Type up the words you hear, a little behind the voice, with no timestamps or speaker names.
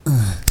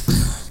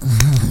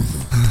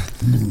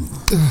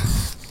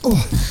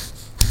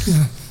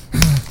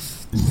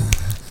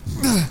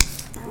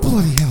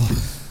Bloody hell.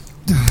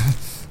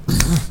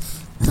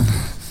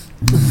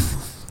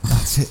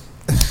 That's it.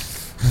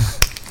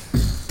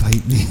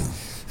 Bite me.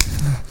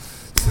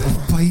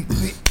 Bite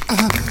me.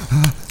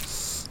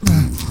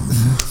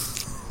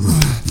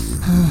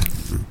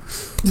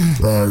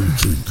 I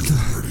think you're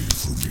ready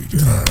for me,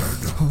 Dad.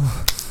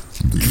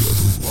 The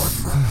other one.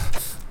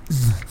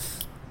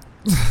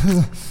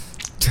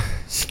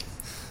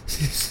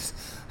 Jesus.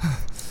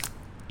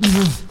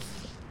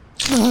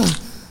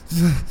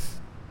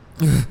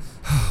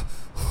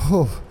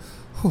 Oh,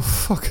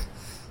 fuck.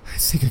 I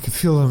think I can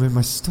feel them in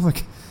my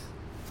stomach.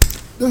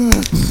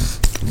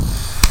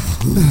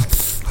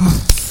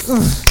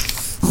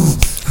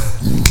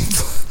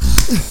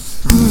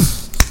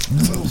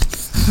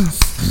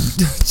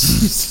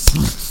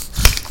 Jesus.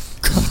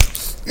 God,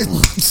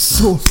 it's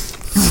so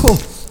full.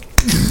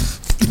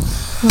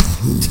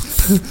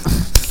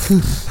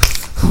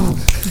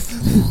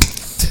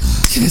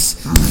 Yes,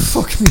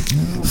 fuck me.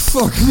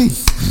 Fuck me.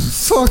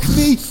 Fuck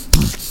me.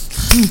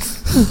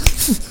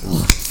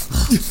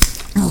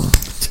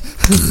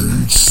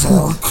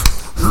 Sark!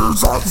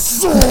 Here's that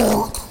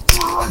Sark!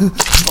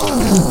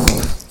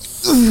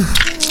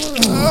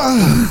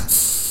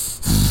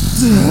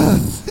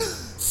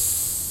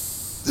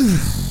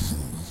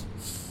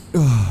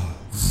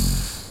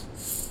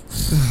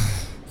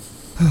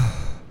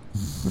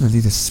 I'm gonna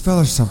need a spell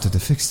or something to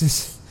fix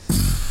this.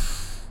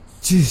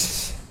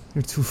 Jesus,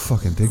 you're too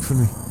fucking big for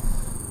me.